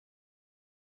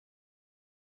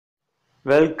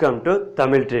Welcome to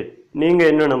Tamil treat. நீங்கள்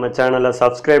இன்னும் நம்ம சேனலை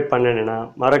சப்ஸ்கிரைப் பண்ணலைன்னா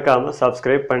மறக்காமல்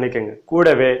சப்ஸ்கிரைப் பண்ணிக்கோங்க.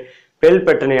 கூடவே பெல்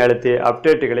பட்டனை அழுத்தி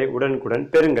அப்டேட்டுகளை உடனுக்குடன்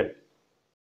பெறுங்கள்.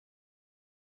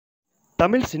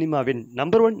 தமிழ் சினிமாவின்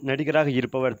நம்பர் 1 நடிகராக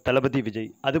இருப்பவர் தளபதி விஜய்.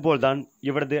 அதுபோல்தான்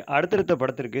இவரது அடுத்தடுத்த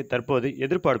படத்திற்கு தற்போது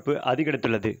எதிர்பார்ப்பு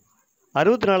அதிகரித்துள்ளது.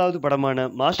 64வது படமான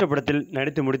மாஸ்டர் படத்தில்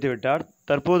நடித்து முடித்துவிட்டார்.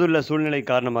 தற்போதுள்ள சூழ்நிலை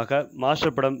காரணமாக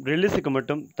மாஸ்டர் படம் ரிலீஸுக்கு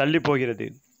மட்டும் தள்ளி போகிறது.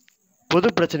 பொது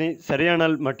பிரச்சனை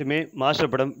சரியானால் மட்டுமே மாஸ்டர்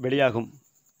படம் வெளியாகும்.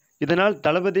 இதனால்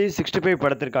தளபதி 65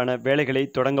 படத்திற்கான வேலைகளை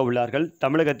தொடங்க உள்ளார்கள்.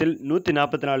 தமிழகத்தில்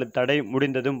 144 தடை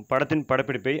முடிந்ததும் படத்தின்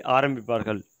படப்பிடிப்பை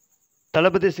ஆரம்பிப்பார்கள்.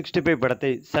 தளபதி 65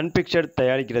 படத்தை சன் பிக்சர்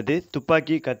தயாரிக்கிறது.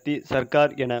 துப்பாக்கி, கத்தி,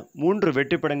 சர்க்கார் என 3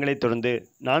 வெற்றி படங்களை தொடர்ந்து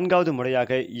 4வது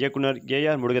முறையாக இயக்குனர்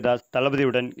முருகதாஸ்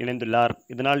தளபதியுடன் இணைந்துள்ளார்.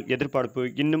 இதனால் எதிர்பார்ப்பு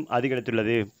இன்னும்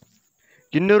அதிகரித்துள்ளது.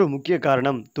 இன்னொரு முக்கிய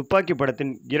காரணம், துப்பாக்கி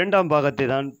படத்தின் 2ஆம் பாகத்தை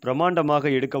தான்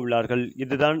பிரம்மாண்டமாக எடுக்க உள்ளார்கள்.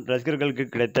 இதுதான் ரசிகர்களுக்கு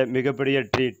கிடைத்த மிகப்பெரிய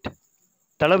ட்ரீட்.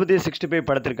 தளபதி 65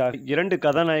 படத்திற்காக 2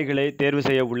 கதாநாயகிகளை தேர்வு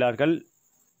செய்ய உள்ளார்கள்.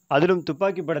 அதிலும்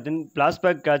துப்பாக்கி படத்தின்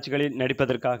பிளாஷ்பேக் காட்சிகளில்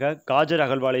நடிப்பதற்காக காஜர்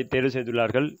அகர்வாலை தேர்வு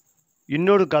செய்துள்ளார்கள்.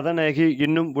 இன்னொரு கதாநாயகி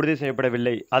இன்னும் உறுதி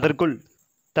செய்யப்படவில்லை. அதற்குள்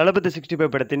தளபதி 65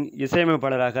 படத்தின்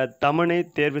இசையமைப்பாளராக தமனை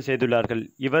தேர்வு செய்துள்ளார்கள்.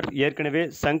 இவர் ஏற்கனவே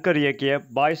சங்கர் இயக்கிய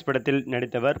பாய்ஸ் படத்தில்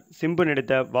நடித்தவர். சிம்பு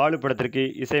நடித்த வாலு படத்திற்கு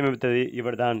இசையமைத்தது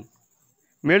இவர்தான்.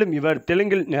 மேலும் இவர்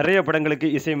தெலுங்கில் நிறைய படங்களுக்கு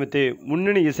இசையமைத்து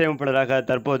முன்னணி இசையமைப்பாளராக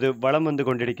தற்போது வலம் வந்து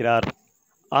கொண்டிருக்கிறார்.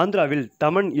 ஆந்திராவில்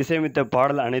தமன் இசையமைத்த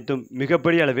பாடல் அனைத்தும்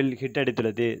மிகப்பெரிய அளவில் ஹிட்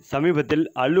அடித்துள்ளது. சமீபத்தில்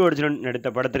அல்லு அர்ஜுனன் நடித்த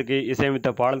படத்திற்கு இசையமைத்த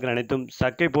பாடல்கள் அனைத்தும்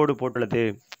சக்கை போட்டுள்ளது.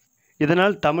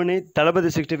 இதனால் தமனை தளபதி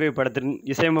 65 படத்தின்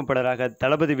இசையமைப்பாளராக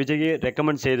தளபதி விஜயை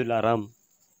ரெக்கமெண்ட் செய்துள்ளாராம்.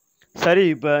 சரி,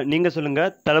 இப்போ நீங்கள்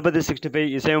சொல்லுங்கள், தளபதி 65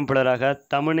 இசையமைப்பாளராக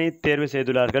தமனை தேர்வு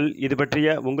செய்துள்ளார்கள். இது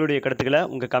பற்றிய உங்களுடைய கருத்துக்களை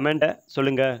உங்கள் கமெண்ட்டை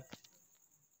சொல்லுங்கள்.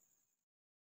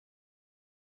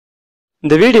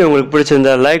 இந்த வீடியோ உங்களுக்கு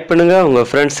பிடிச்சிருந்தா லைக் பண்ணுங்கள், உங்கள்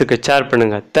ஃப்ரெண்ட்ஸுக்கு ஷேர்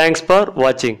பண்ணுங்கள். தேங்க்ஸ் ஃபார்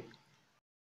வாட்சிங்.